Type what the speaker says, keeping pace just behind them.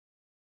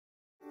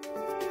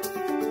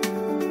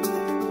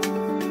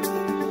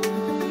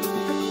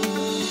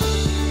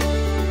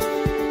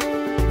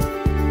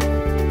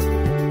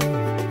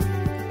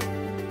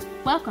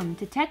Welcome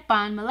to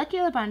TechBond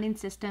Molecular Bonding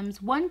Systems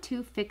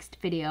 1-2 fixed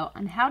video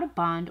on how to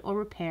bond or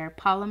repair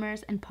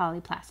polymers and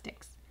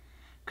polyplastics.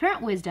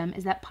 Current wisdom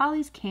is that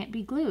polys can't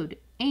be glued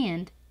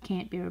and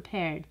can't be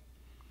repaired.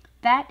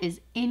 That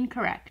is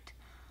incorrect.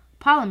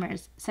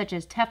 Polymers such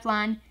as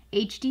Teflon,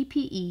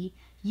 HDPE,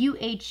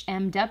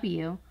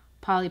 UHMW,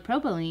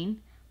 polypropylene,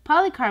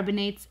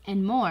 polycarbonates,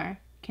 and more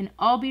can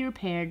all be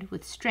repaired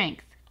with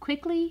strength,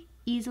 quickly,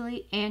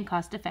 easily, and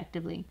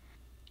cost-effectively.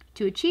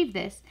 To achieve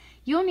this,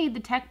 you'll need the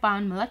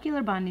TechBond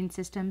Molecular Bonding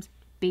Systems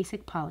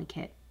Basic Poly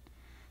Kit.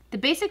 The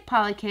Basic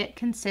Poly Kit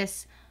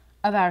consists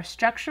of our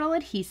structural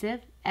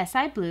adhesive,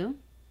 SI Blue,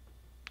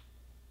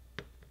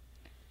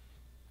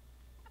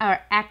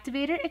 our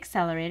activator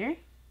accelerator,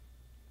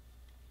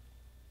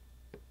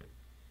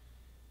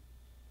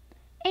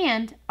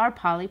 and our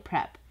Poly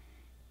Prep,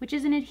 which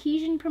is an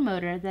adhesion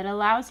promoter that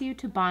allows you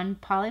to bond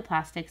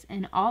polyplastics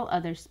and all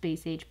other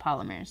space-age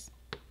polymers.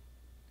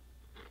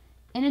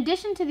 In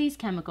addition to these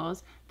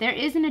chemicals, there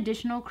is an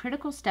additional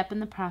critical step in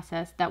the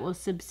process that will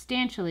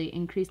substantially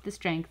increase the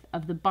strength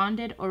of the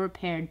bonded or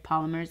repaired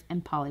polymers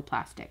and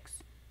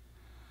polyplastics.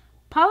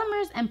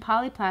 Polymers and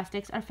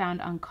polyplastics are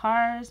found on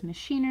cars,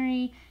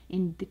 machinery,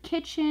 in the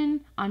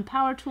kitchen, on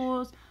power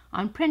tools,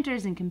 on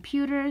printers and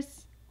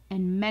computers,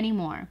 and many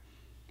more,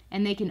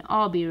 and they can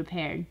all be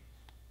repaired.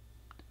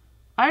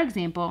 Our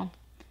example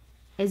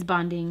is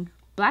bonding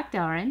black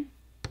Delrin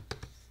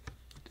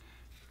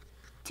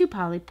to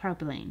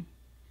polypropylene.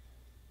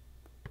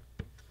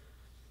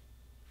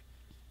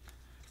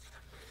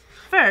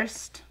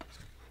 First,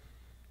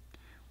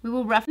 we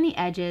will roughen the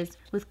edges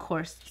with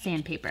coarse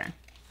sandpaper.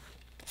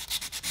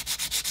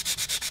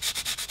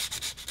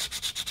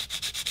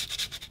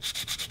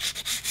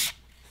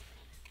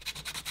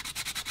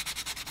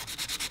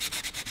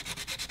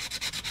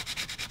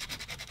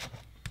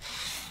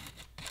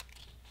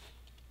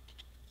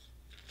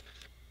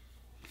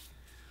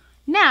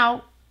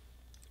 Now,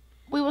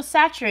 we will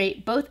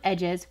saturate both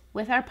edges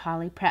with our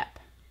Poly Prep.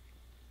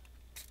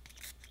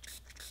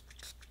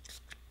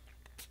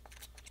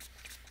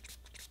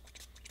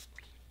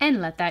 And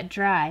let that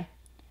dry.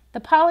 The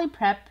Poly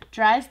Prep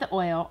dries the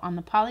oil on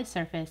the poly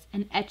surface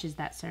and etches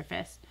that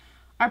surface.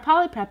 Our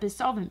Poly Prep is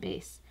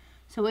solvent-based,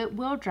 so it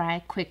will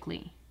dry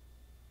quickly.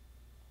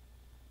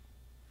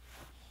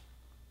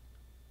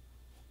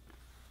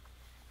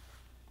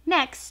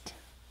 Next,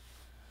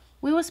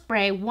 we will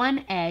spray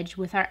one edge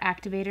with our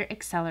activator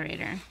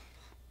accelerator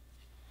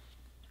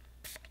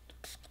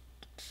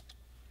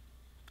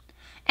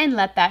and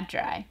let that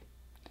dry.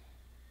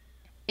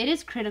 It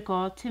is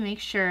critical to make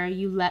sure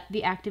you let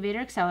the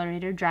activator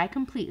accelerator dry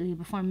completely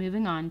before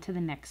moving on to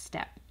the next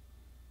step.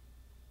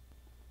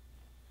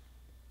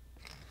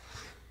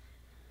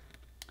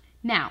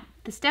 Now,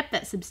 the step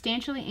that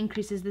substantially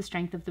increases the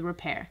strength of the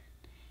repair: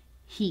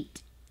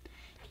 heat.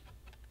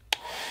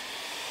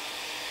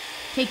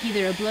 Take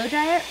either a blow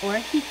dryer or a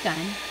heat gun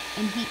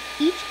and heat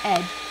each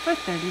edge for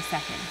 30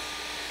 seconds.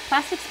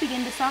 Plastics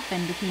begin to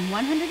soften between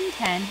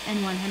 110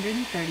 and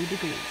 130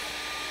 degrees.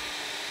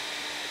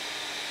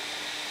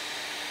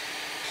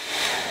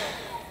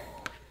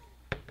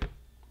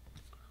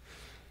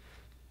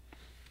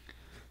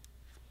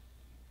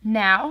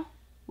 Now,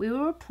 we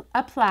will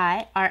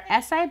apply our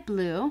SI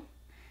Blue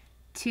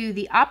to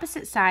the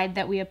opposite side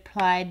that we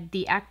applied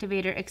the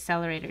activator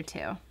accelerator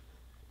to.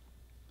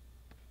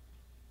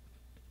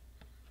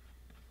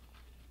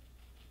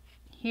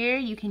 Here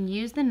you can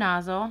use the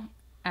nozzle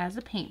as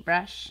a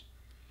paintbrush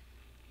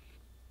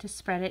to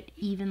spread it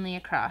evenly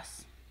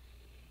across.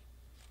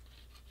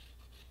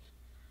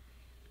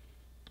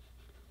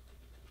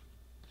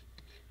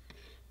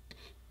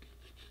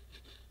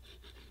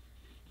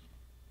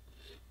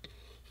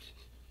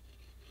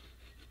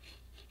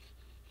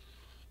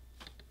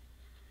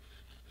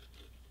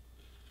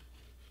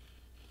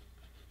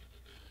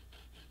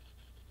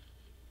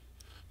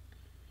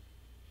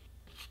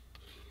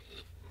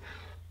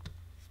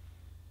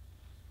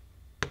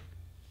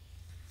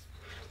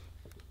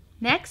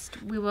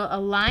 Next, we will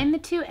align the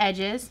two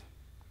edges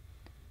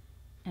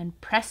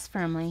and press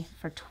firmly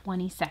for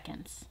 20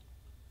 seconds.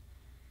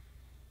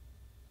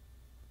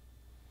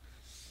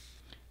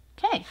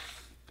 Okay,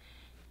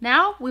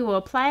 now we will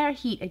apply our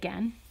heat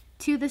again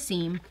to the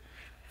seam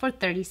for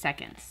 30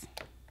 seconds.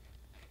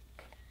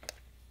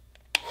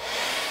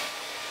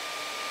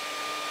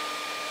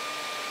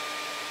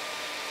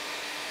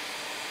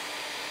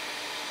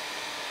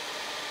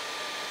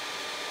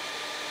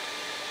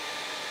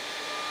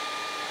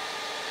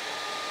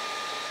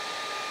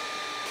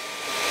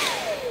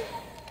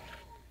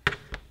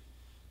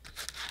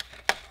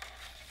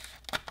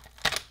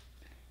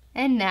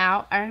 And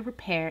now our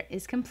repair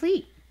is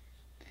complete.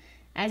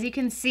 As you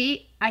can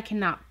see, I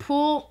cannot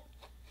pull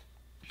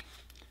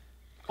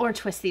or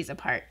twist these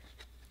apart.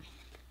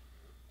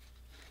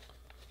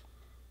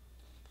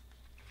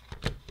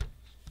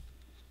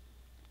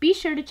 Be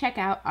sure to check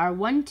out our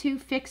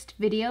 1-2 fixed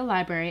video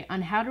library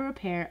on how to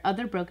repair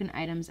other broken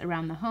items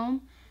around the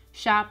home,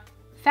 shop,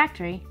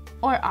 factory,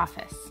 or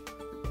office.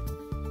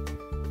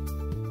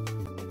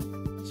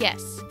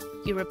 Yes,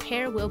 your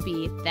repair will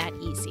be that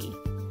easy.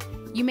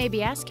 You may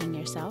be asking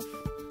yourself,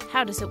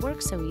 how does it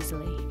work so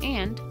easily?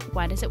 And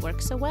why does it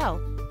work so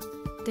well?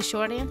 The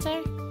short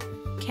answer?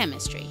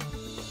 Chemistry.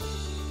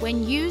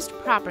 When used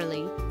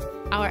properly,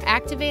 our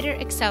activator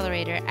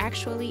accelerator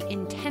actually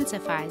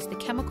intensifies the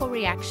chemical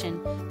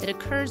reaction that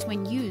occurs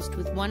when used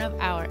with one of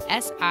our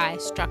SI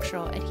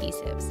structural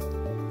adhesives.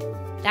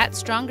 That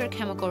stronger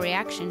chemical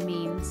reaction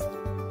means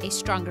a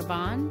stronger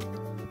bond,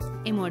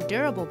 a more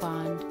durable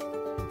bond,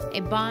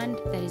 a bond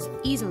that is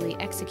easily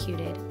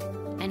executed,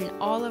 and an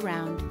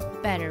all-around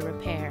better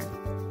repair.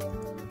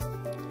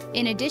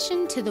 In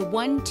addition to the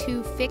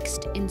 1-2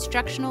 fixed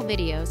instructional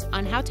videos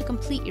on how to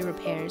complete your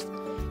repairs,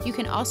 you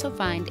can also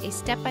find a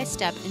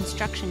step-by-step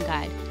instruction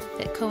guide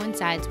that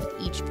coincides with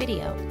each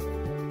video.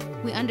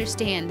 We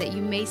understand that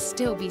you may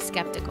still be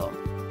skeptical,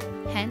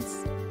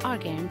 hence our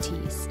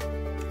guarantees.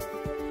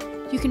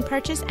 You can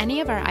purchase any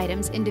of our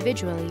items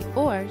individually,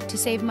 or to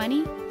save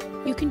money,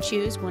 you can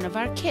choose one of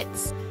our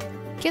kits.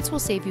 Kits will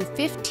save you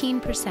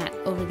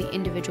 15% over the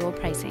individual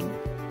pricing.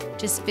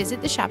 Just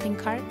visit the shopping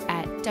cart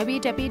at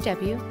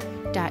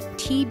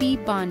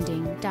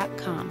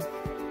www.tbbonding.com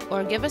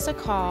or give us a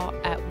call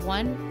at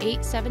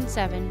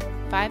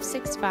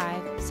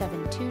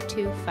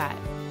 1-877-565-7225.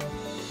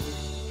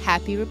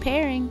 Happy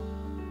repairing!